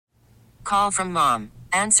Call from mom.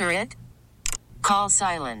 Answer it. Call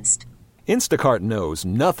silenced. Instacart knows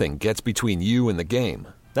nothing gets between you and the game.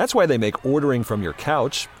 That's why they make ordering from your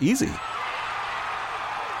couch easy.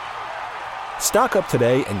 Stock up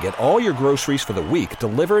today and get all your groceries for the week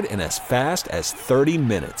delivered in as fast as 30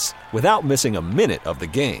 minutes without missing a minute of the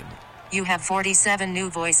game. You have 47 new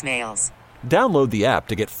voicemails. Download the app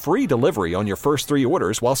to get free delivery on your first 3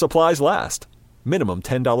 orders while supplies last. Minimum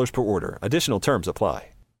 $10 per order. Additional terms apply.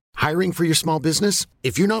 Hiring for your small business?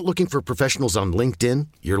 If you're not looking for professionals on LinkedIn,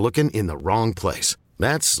 you're looking in the wrong place.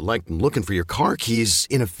 That's like looking for your car keys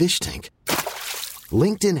in a fish tank.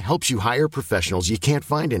 LinkedIn helps you hire professionals you can't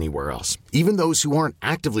find anywhere else, even those who aren't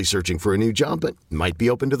actively searching for a new job but might be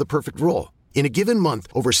open to the perfect role. In a given month,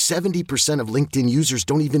 over 70% of LinkedIn users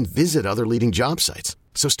don't even visit other leading job sites.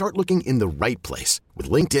 So start looking in the right place. With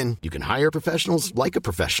LinkedIn, you can hire professionals like a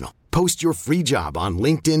professional. Post your free job on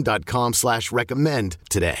linkedin.com/recommend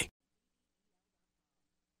today.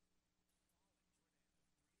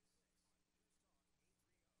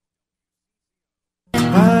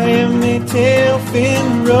 I am a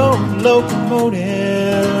tail-fin road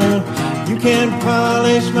locomotive. You can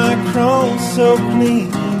polish my chrome so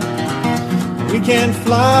clean. We can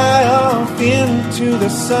fly off into the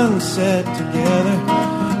sunset together.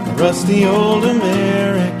 A rusty old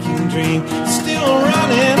American dream. Still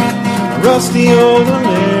running. A rusty old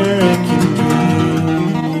American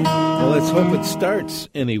dream. Well, let's hope it starts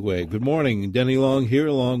anyway. Good morning. Denny Long here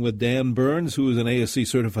along with Dan Burns, who is an ASC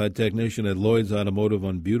certified technician at Lloyd's Automotive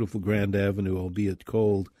on beautiful Grand Avenue, albeit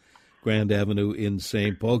cold, Grand Avenue in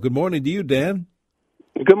St. Paul. Good morning to you, Dan.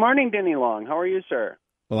 Good morning, Denny Long. How are you, sir?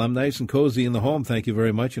 Well, I'm nice and cozy in the home, thank you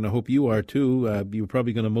very much, and I hope you are too. You're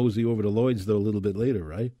probably going to mosey over to Lloyd's, though, a little bit later,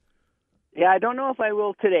 right? Yeah, I don't know if I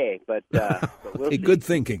will today, but we'll see. Good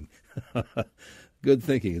thinking. Good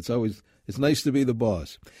thinking. It's nice to be the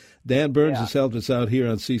boss. Dan Burns has helped us out here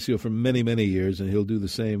on CCO for many, many years, and he'll do the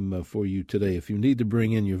same for you today. If you need to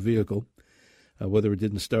bring in your vehicle, whether it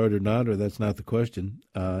didn't start or not, or that's not the question,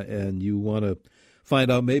 and you want to find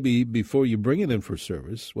out maybe before you bring it in for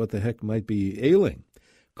service what the heck might be ailing,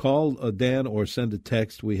 call Dan or send a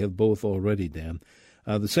text. We have both already, Dan.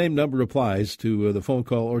 The same number applies to the phone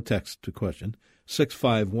call or text to question,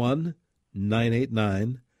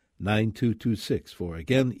 651-989-9226 for,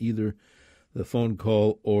 again, either the phone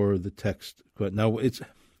call or the text. Now,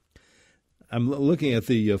 I'm looking at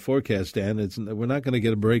the forecast, Dan. We're not going to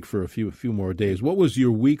get a break for a few more days. What was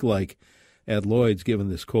your week like at Lloyd's given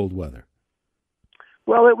this cold weather?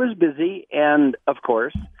 Well, it was busy, and of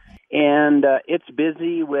course, it's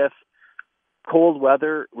busy with cold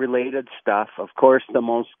weather-related stuff. Of course, the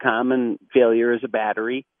most common failure is a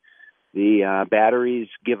battery. The batteries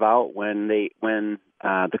give out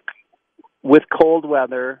with cold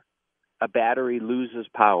weather, a battery loses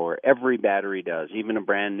power. Every battery does, even a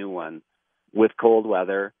brand new one. With cold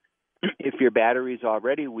weather, if your battery's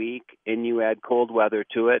already weak and you add cold weather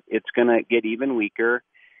to it, it's going to get even weaker.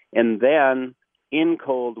 And then in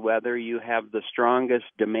cold weather, you have the strongest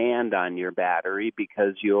demand on your battery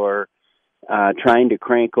because you're trying to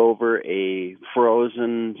crank over a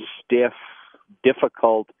frozen, stiff,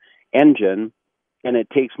 difficult engine, and it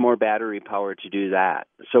takes more battery power to do that.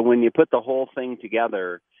 So when you put the whole thing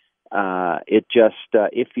together,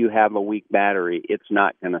 if you have a weak battery, it's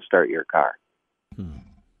not going to start your car.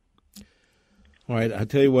 All right, I'll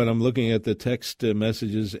tell you what, I'm looking at the text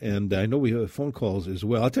messages, and I know we have phone calls as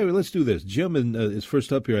well. I'll tell you, let's do this. Jim is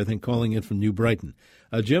first up here, I think, calling in from New Brighton.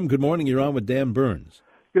 Jim, good morning. You're on with Dan Burns.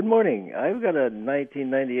 Good morning. I've got a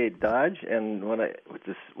 1998 Dodge, and when I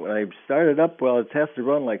started up, well, it has to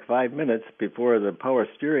run like 5 minutes before the power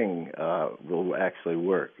steering will actually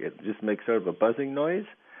work. It just makes sort of a buzzing noise.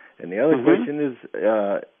 And the other question is,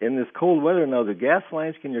 in this cold weather now,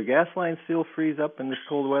 can your gas lines still freeze up in this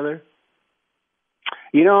cold weather?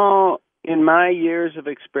 You know, in my years of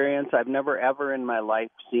experience, I've never ever in my life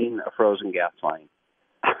seen a frozen gas line.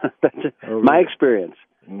 That's my experience.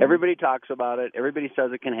 Mm-hmm. Everybody talks about it. Everybody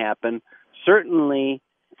says it can happen. Certainly,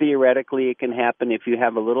 theoretically, it can happen if you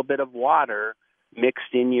have a little bit of water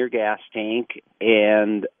mixed in your gas tank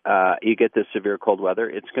and you get this severe cold weather.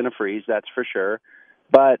 It's going to freeze, that's for sure.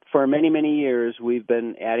 But for many, many years, we've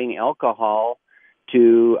been adding alcohol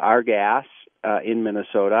to our gas in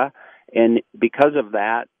Minnesota. And because of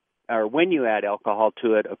that, or when you add alcohol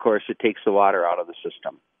to it, of course, it takes the water out of the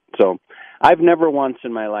system. So I've never once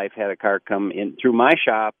in my life had a car come in through my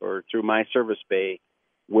shop or through my service bay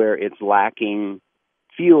where it's lacking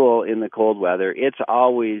fuel in the cold weather. It's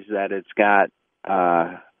always that it's got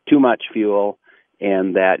too much fuel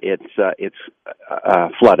and that it's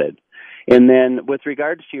flooded. And then with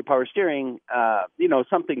regards to your power steering,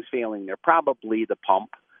 something's failing there. Probably the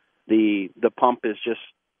pump. The pump is just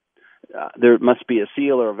there must be a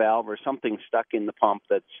seal or a valve or something stuck in the pump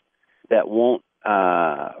that won't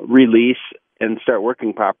release and start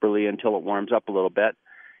working properly until it warms up a little bit.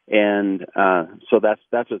 And so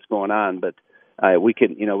that's what's going on. But we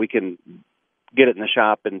can get it in the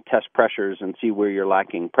shop and test pressures and see where you're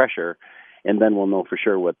lacking pressure, and then we'll know for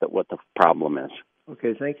sure what the problem is.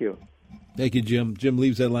 Okay, thank you. Thank you, Jim. Jim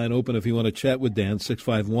leaves that line open if you want to chat with Dan,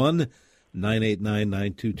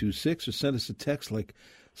 651-989-9226, or send us a text like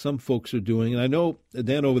some folks are doing. And I know,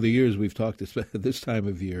 Dan, over the years we've talked this time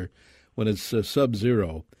of year when it's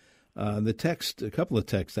sub-zero, a couple of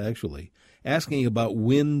texts actually, asking about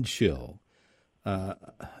wind chill.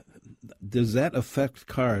 Does that affect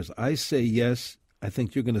cars? I say yes. I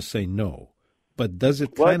think you're going to say no. But does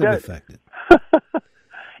it affect it?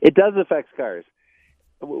 It does affect cars.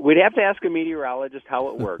 We'd have to ask a meteorologist how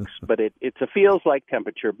it works, but it feels like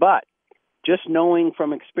temperature. But just knowing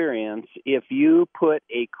from experience, if you put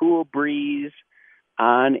a cool breeze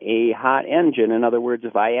on a hot engine, in other words,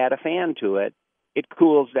 if I add a fan to it, it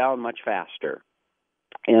cools down much faster.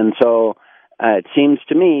 And so it seems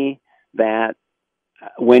to me that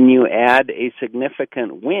when you add a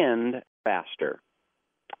significant wind, faster.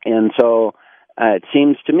 And so it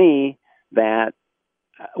seems to me that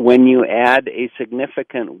when you add a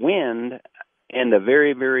significant wind and a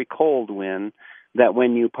very, very cold wind, that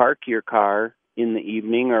when you park your car in the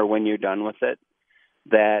evening or when you're done with it,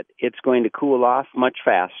 that it's going to cool off much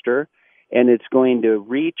faster and it's going to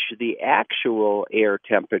reach the actual air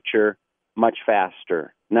temperature much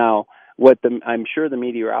faster. Now, I'm sure the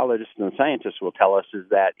meteorologists and the scientists will tell us is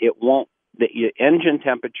that the engine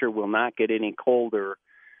temperature will not get any colder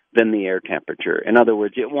than the air temperature. In other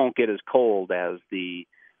words, it won't get as cold as the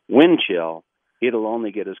wind chill. It'll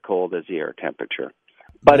only get as cold as the air temperature.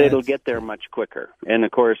 But it'll get there much quicker. And,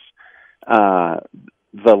 of course, the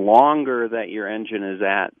longer that your engine is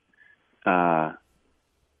at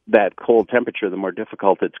that cold temperature, the more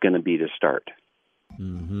difficult it's going to be to start.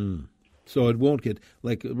 Mm-hmm. So it won't get,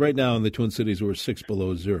 like right now in the Twin Cities, we're 6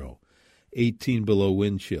 below zero, 18 below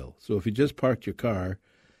wind chill. So if you just parked your car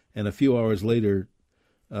and a few hours later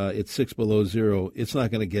it's 6 below zero, it's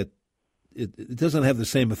not going to get, it doesn't have the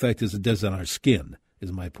same effect as it does on our skin,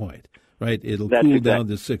 is my point, right? It'll cool down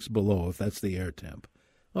to 6 below if that's the air temp.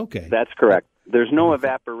 Okay. That's correct. There's no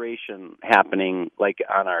evaporation happening like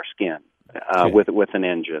on our skin with an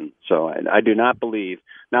engine. So I do not believe.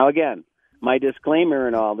 Now, again, my disclaimer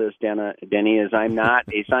in all this, Denny, is I'm not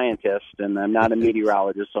a scientist and I'm not a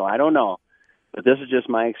meteorologist, so I don't know. But this is just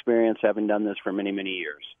my experience having done this for many, many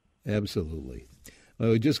years. Absolutely. Well,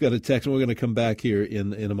 we just got a text, and we're going to come back here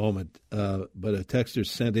in a moment. But a texter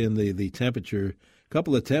sent in the temperature, a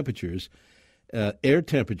couple of temperatures. Air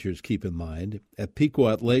temperatures, keep in mind. At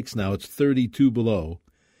Pequot Lakes now, it's 32 below.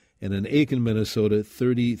 And in Aiken, Minnesota,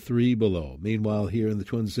 33 below. Meanwhile, here in the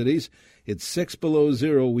Twin Cities, it's 6 below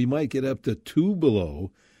zero. We might get up to 2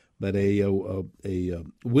 below, but a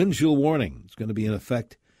wind chill warning is going to be in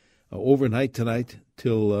effect overnight tonight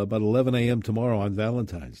till about 11 a.m. tomorrow on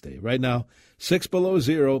Valentine's Day. Right now, 6 below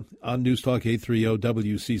zero on News Talk 830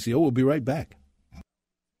 WCCO. We'll be right back.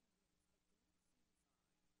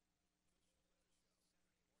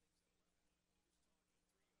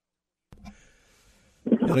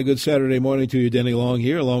 And a good Saturday morning to you, Denny Long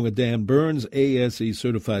here, along with Dan Burns, ASE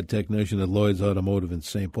certified technician at Lloyd's Automotive in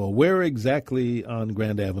St. Paul. Where exactly on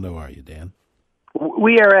Grand Avenue are you, Dan?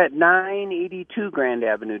 We are at 982 Grand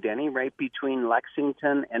Avenue, Denny, right between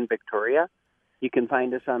Lexington and Victoria. You can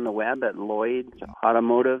find us on the web at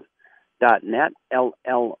LloydsAutomotive.net,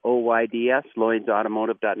 LLOYDS,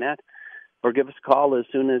 LloydsAutomotive.net, or give us a call as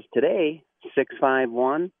soon as today,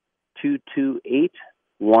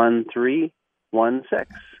 651-228-1316.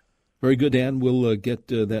 Very good, Dan. We'll get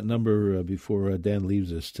that number before Dan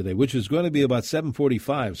leaves us today, which is going to be about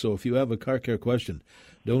 7:45. So if you have a car care question,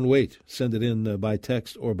 don't wait. Send it in by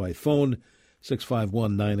text or by phone,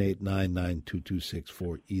 651-989-9226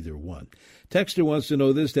 for either one. Texter wants to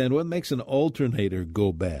know this, Dan. What makes an alternator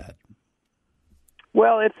go bad?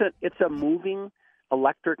 Well, it's a moving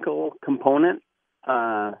electrical component.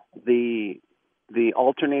 The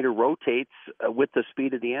alternator rotates with the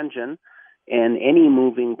speed of the engine. And any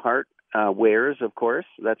moving part wears, of course.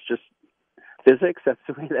 That's just physics. That's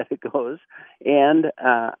the way that it goes. And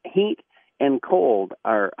heat and cold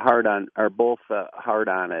are both hard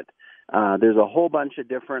on it. There's a whole bunch of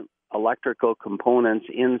different electrical components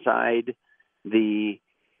inside the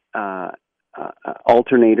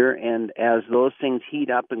alternator, and as those things heat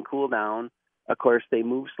up and cool down, of course, they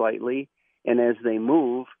move slightly. And as they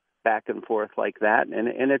move, back and forth like that,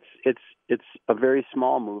 and it's a very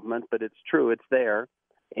small movement, but it's true, it's there.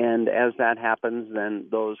 And as that happens, then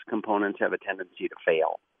those components have a tendency to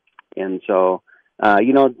fail. And so,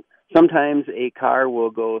 sometimes a car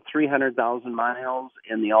will go 300,000 miles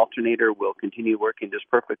and the alternator will continue working just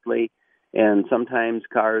perfectly. And sometimes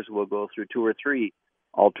cars will go through 2 or 3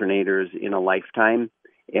 alternators in a lifetime.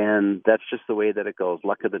 And that's just the way that it goes.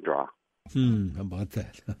 Luck of the draw. How about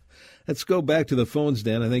that? Let's go back to the phones,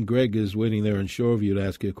 Dan. I think Greg is waiting there in Shoreview to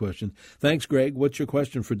ask you a question. Thanks, Greg. What's your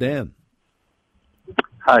question for Dan?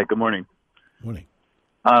 Hi, good morning. Morning.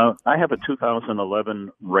 I have a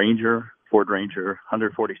 2011 Ford Ranger,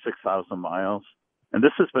 146,000 miles, and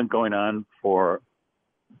this has been going on for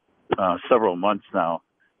several months now.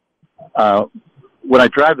 When I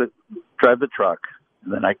drive the truck,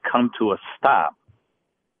 and then I come to a stop,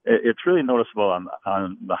 it's really noticeable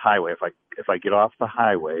on the highway. If I get off the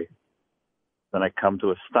highway, then I come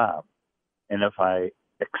to a stop, and if I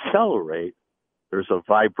accelerate, there's a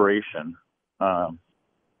vibration.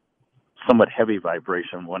 Somewhat heavy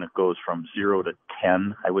vibration when it goes from 0 to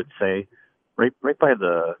 10, I would say, right by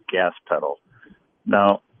the gas pedal.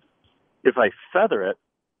 Now, if I feather it,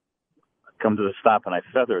 come to the stop and I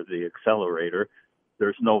feather the accelerator,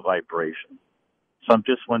 there's no vibration. So I'm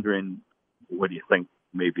just wondering, what do you think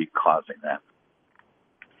may be causing that?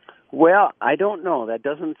 Well, I don't know. That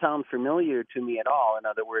doesn't sound familiar to me at all. In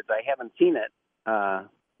other words, I haven't seen it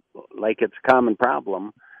like it's a common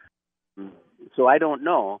problem. So I don't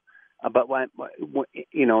know. But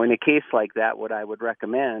in a case like that, what I would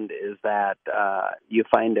recommend is that you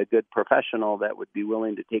find a good professional that would be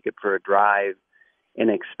willing to take it for a drive and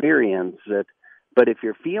experience it. But if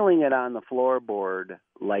you're feeling it on the floorboard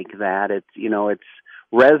like that, it's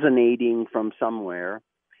resonating from somewhere,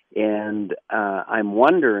 and I'm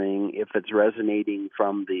wondering if it's resonating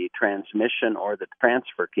from the transmission or the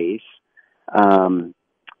transfer case. And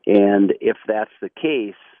if that's the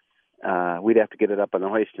case, we'd have to get it up on the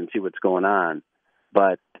hoist and see what's going on.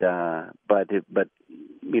 But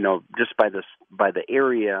just by the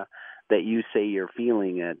area that you say you're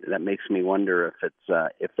feeling it, that makes me wonder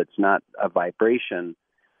if it's not a vibration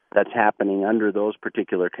that's happening under those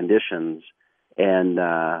particular conditions. And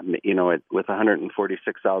with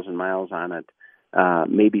 146,000 miles on it,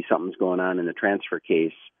 maybe something's going on in the transfer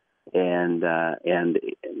case, and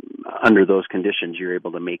under those conditions, you're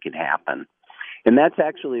able to make it happen. And that's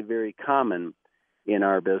actually very common in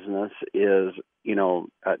our business. Is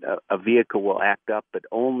a vehicle will act up, but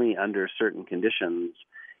only under certain conditions,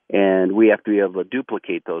 and we have to be able to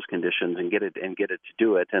duplicate those conditions and get it to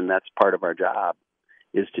do it. And that's part of our job,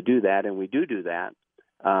 is to do that, and we do that.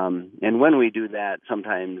 And when we do that,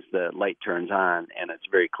 sometimes the light turns on, and it's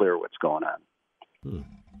very clear what's going on.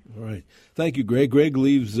 All right. Thank you, Greg. Greg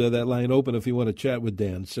leaves that line open if you want to chat with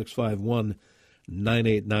Dan,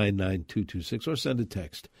 651-989-9226, or send a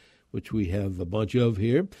text, which we have a bunch of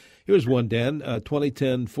here. Here's one, Dan,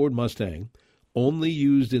 2010 Ford Mustang, only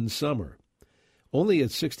used in summer. Only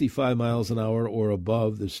at 65 miles an hour or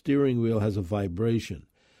above, the steering wheel has a vibration.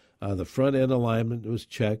 The front end alignment was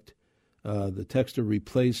checked. The texter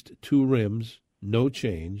replaced 2 rims, no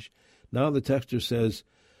change. Now the texter says,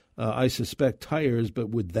 I suspect tires, but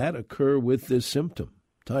would that occur with this symptom,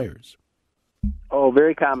 tires? Oh,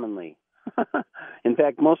 very commonly. In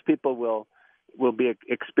fact, most people will be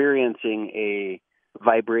experiencing a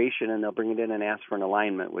vibration, and they'll bring it in and ask for an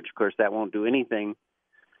alignment, which, of course, that won't do anything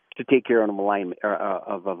to take care of an alignment or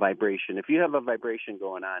of a vibration. If you have a vibration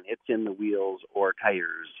going on, it's in the wheels or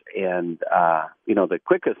tires, and the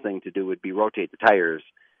quickest thing to do would be rotate the tires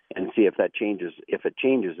and see if that changes. If it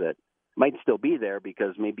changes, it might still be there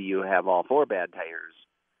because maybe you have all 4 bad tires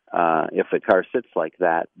if a car sits like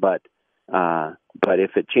that, but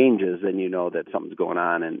if it changes, then you know that something's going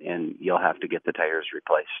on, and you'll have to get the tires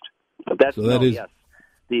replaced. But yes,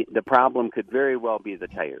 the problem could very well be the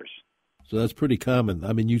tires. So that's pretty common.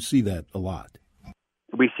 I mean, you see that a lot.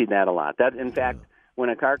 We see that a lot. That, in fact, when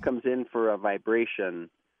a car comes in for a vibration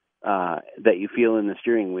that you feel in the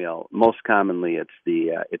steering wheel, most commonly it's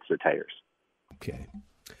the tires. Okay.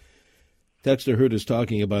 Texter heard us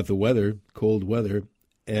talking about the weather, cold weather,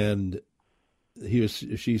 and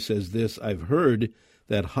she says this: I've heard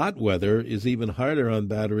that hot weather is even harder on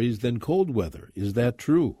batteries than cold weather. Is that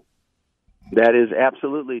true? That is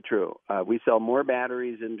absolutely true. We sell more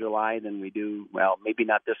batteries in July than we do, well, maybe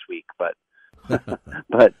not this week, but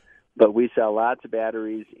but we sell lots of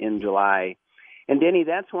batteries in July. And Denny,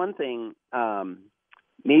 that's one thing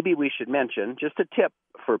maybe we should mention, just a tip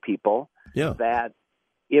for people, that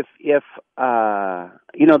if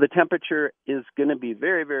the temperature is going to be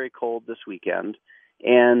very, very cold this weekend,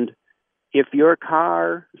 and if your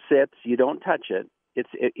car sits, you don't touch it.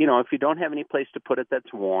 If you don't have any place to put it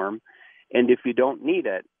that's warm, and if you don't need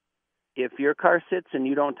it, if your car sits and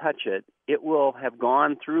you don't touch it, it will have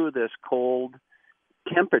gone through this cold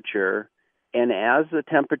temperature, and as the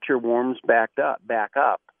temperature warms back up,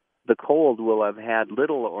 the cold will have had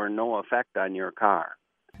little or no effect on your car.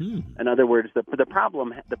 In other words, the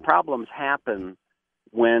problems happen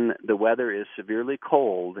when the weather is severely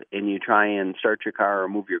cold and you try and start your car or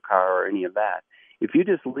move your car or any of that. If you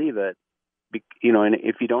just leave it, and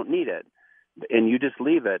if you don't need it, and you just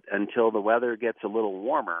leave it until the weather gets a little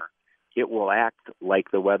warmer, it will act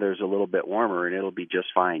like the weather's a little bit warmer, and it'll be just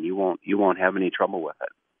fine. You won't have any trouble with it.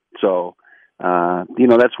 So,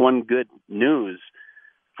 that's one good news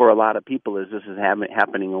for a lot of people is this is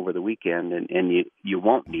happening over the weekend, and you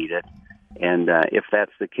won't need it. And if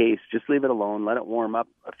that's the case, just leave it alone. Let it warm up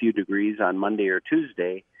a few degrees on Monday or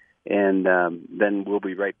Tuesday, and then we'll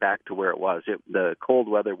be right back to where it was. The cold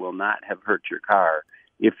weather will not have hurt your car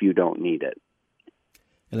if you don't need it.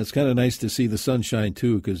 And it's kind of nice to see the sunshine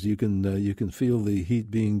too, because you can feel the heat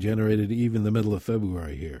being generated even in the middle of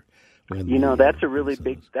February here. That's a really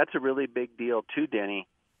big deal too, Denny.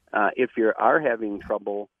 If you are having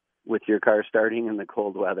trouble with your car starting in the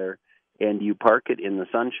cold weather, and you park it in the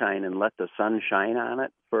sunshine and let the sun shine on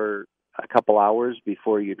it for a couple hours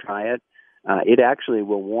before you try it, it actually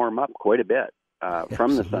will warm up quite a bit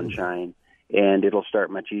from the sunshine, and it'll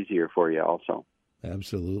start much easier for you also.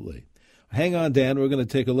 Absolutely. Hang on, Dan. We're going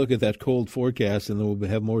to take a look at that cold forecast, and then we'll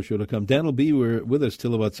have more show to come. Dan will be with us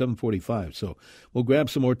till about 7:45, so we'll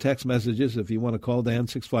grab some more text messages. If you want to call Dan,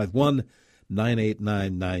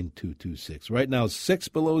 651-989-9226. Right now, 6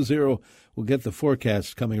 below zero. We'll get the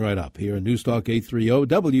forecast coming right up here on News Talk 830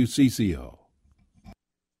 WCCO.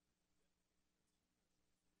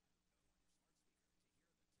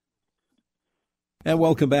 And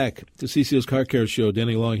welcome back to CCO's Car Care Show.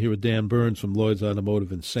 Denny Long here with Dan Burns from Lloyd's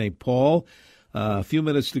Automotive in St. Paul. A few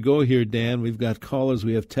minutes to go here, Dan. We've got callers,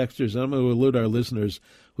 we have texters. I'm going to alert our listeners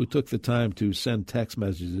who took the time to send text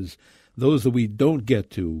messages. Those that we don't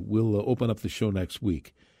get to, we'll open up the show next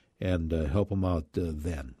week and help them out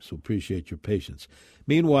then. So appreciate your patience.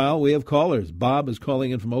 Meanwhile, we have callers. Bob is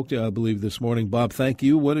calling in from Oakdale, I believe, this morning. Bob, thank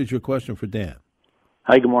you. What is your question for Dan?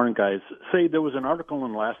 Hi, good morning, guys. Say there was an article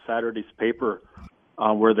in last Saturday's paper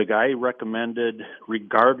where the guy recommended,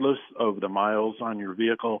 regardless of the miles on your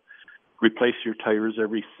vehicle, replace your tires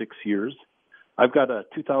every 6 years. I've got a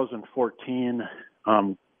 2014,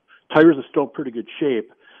 tires are still in pretty good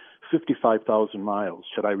shape, 55,000 miles.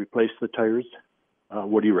 Should I replace the tires?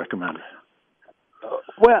 What do you recommend?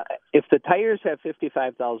 Well, if the tires have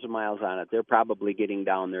 55,000 miles on it, they're probably getting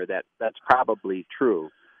down there. That's probably true.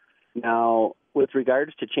 Now, with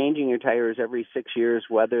regards to changing your tires every 6 years,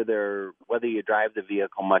 whether you drive the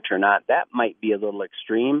vehicle much or not, that might be a little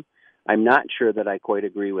extreme. I'm not sure that I quite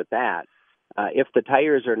agree with that. If the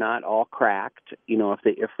tires are not all cracked,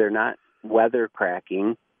 if they're not weather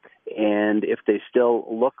cracking, and if they still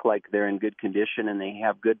look like they're in good condition and they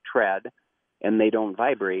have good tread and they don't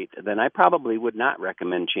vibrate, then I probably would not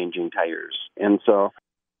recommend changing tires. And so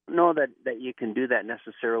I don't know that you can do that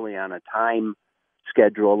necessarily on a time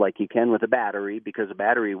schedule like you can with a battery, because a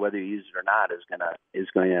battery, whether you use it or not,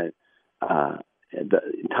 the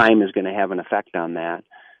time is going to have an effect on that.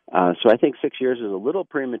 So I think 6 years is a little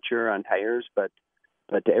premature on tires, but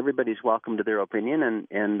everybody's welcome to their opinion,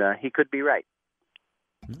 and he could be right.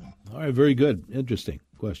 All right, very good. Interesting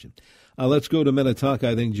question. Let's go to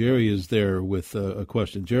Minnetonka. I think Jerry is there with a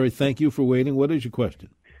question. Jerry, thank you for waiting. What is your question?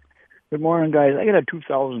 Good morning, guys. I got a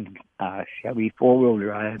 2000 Chevy four-wheel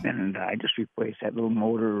drive, and I just replaced that little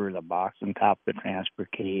motor or the box on top of the transfer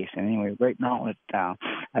case. And anyway, right now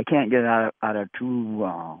I can't get out of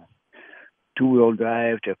two-wheel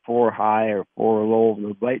drive to four high or four low.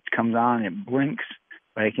 The lights comes on, it blinks,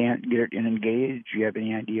 but I can't get it engaged. Do you have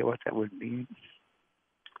any idea what that would be?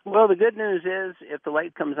 Well, the good news is if the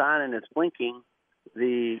light comes on and it's blinking,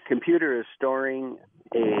 the computer is storing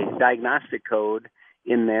a diagnostic code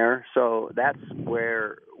in there. So that's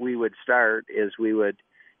where we would start, is we would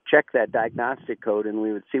check that diagnostic code and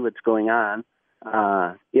we would see what's going on.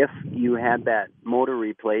 If you had that motor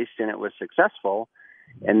replaced and it was successful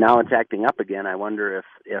and now it's acting up again, I wonder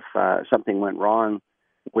if something went wrong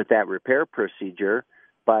with that repair procedure.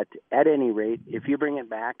 But at any rate, if you bring it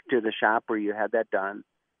back to the shop where you had that done,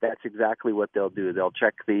 that's exactly what they'll do. They'll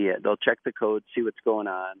check the code, see what's going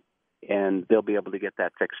on, and they'll be able to get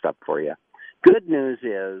that fixed up for you. Good news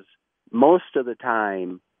is most of the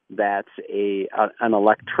time that's an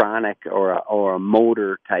electronic or a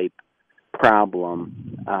motor type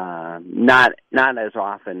problem. not as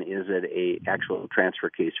often is it a actual transfer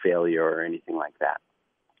case failure or anything like that.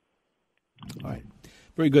 All right.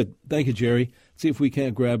 Very good. Thank you, Jerry. See if we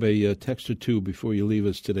can't grab a text or two before you leave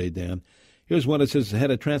us today, Dan. Here's one that says,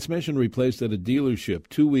 had a transmission replaced at a dealership.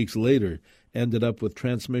 2 weeks later, ended up with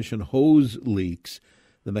transmission hose leaks.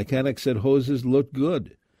 The mechanic said hoses looked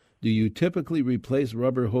good. Do you typically replace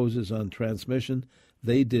rubber hoses on transmission?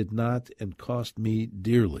 They did not and cost me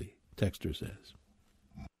dearly, texter says.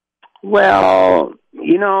 Well,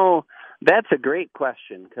 that's a great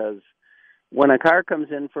question, because when a car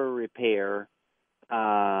comes in for a repair,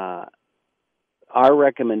 our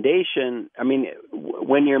recommendation,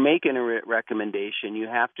 when you're making a recommendation, you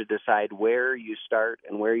have to decide where you start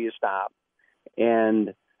and where you stop.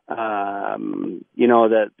 And,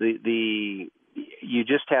 you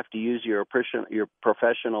just have to use your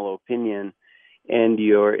professional opinion and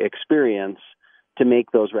your experience to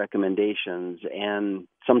make those recommendations. And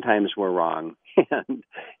sometimes we're wrong. And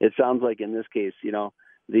it sounds like in this case,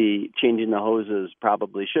 the changing the hoses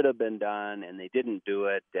probably should have been done, and they didn't do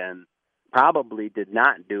it, and probably did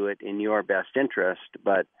not do it in your best interest.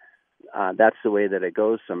 But that's the way that it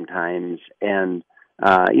goes sometimes. And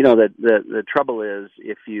the trouble is,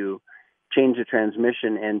 if you change the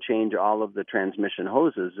transmission and change all of the transmission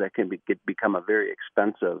hoses, that can become a very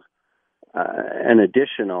expensive, an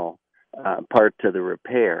additional part to the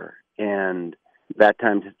repair, and that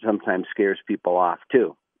sometimes scares people off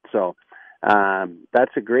too. So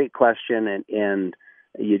that's a great question, and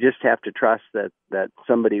you just have to trust that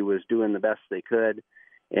somebody was doing the best they could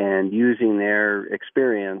and using their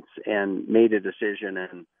experience and made a decision,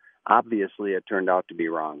 and obviously it turned out to be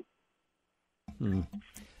wrong.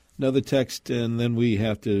 Another text, and then we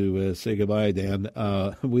have to say goodbye, Dan.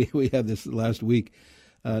 We had this last week.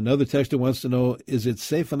 Another texter wants to know, is it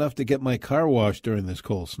safe enough to get my car washed during this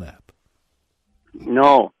cold snap?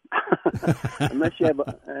 No. unless you have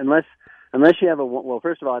well,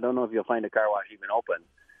 first of all, I don't know if you'll find a car wash even open.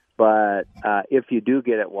 But if you do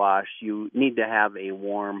get it washed, you need to have a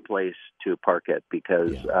warm place to park it,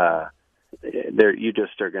 because you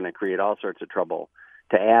just are going to create all sorts of trouble.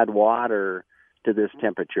 To add water to this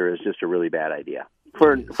temperature is just a really bad idea.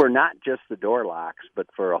 For not just the door locks, but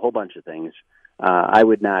for a whole bunch of things. I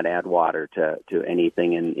would not add water to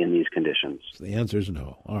anything in these conditions. So the answer is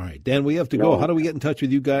no. All right. Dan, we have to go. How do we get in touch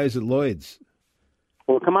with you guys at Lloyd's?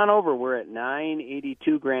 Well, come on over. We're at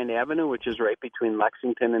 982 Grand Avenue, which is right between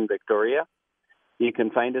Lexington and Victoria. You can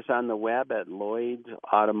find us on the web at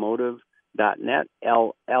LloydsAutomotive.net,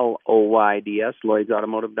 LLOYDS,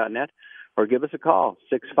 LloydsAutomotive.net, or give us a call,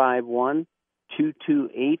 651-228-1316.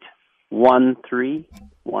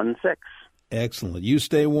 Excellent. You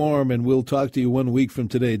stay warm, and we'll talk to you 1 week from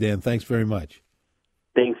today, Dan. Thanks very much.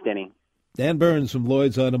 Thanks, Denny. Dan Burns from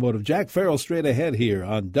Lloyd's Automotive. Jack Farrell straight ahead here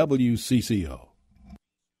on WCCO.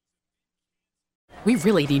 We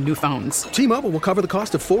really need new phones. T-Mobile will cover the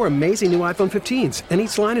cost of 4 amazing new iPhone 15s, and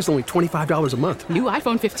each line is only $25 a month. New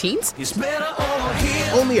iPhone 15s? It's better over here.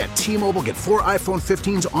 Only at T-Mobile, get 4 iPhone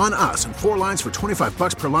 15s on us and 4 lines for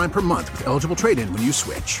 $25 per line per month with eligible trade-in when you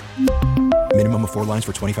switch. Minimum of 4 lines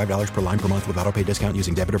for $25 per line per month with autopay discount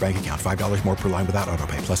using debit or bank account. $5 more per line without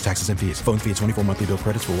autopay, plus taxes and fees. Phone fee at 24 monthly bill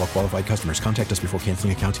credits for well-qualified customers. Contact us before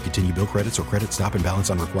canceling account to continue bill credits or credit stop and balance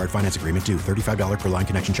on required finance agreement due. $35 per line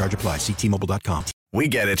connection charge applies. See T-Mobile.com. We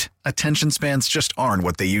get it. Attention spans just aren't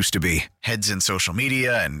what they used to be. Heads in social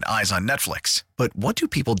media and eyes on Netflix. But what do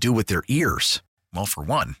people do with their ears? Well, for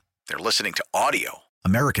one, they're listening to audio.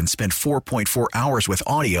 Americans spend 4.4 hours with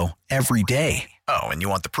audio every day. Oh, and you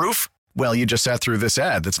want the proof? Well, you just sat through this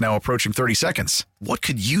ad that's now approaching 30 seconds. What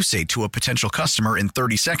could you say to a potential customer in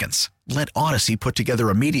 30 seconds? Let Odyssey put together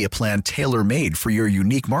a media plan tailor-made for your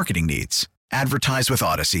unique marketing needs. Advertise with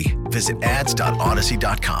Odyssey. Visit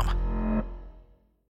ads.odyssey.com.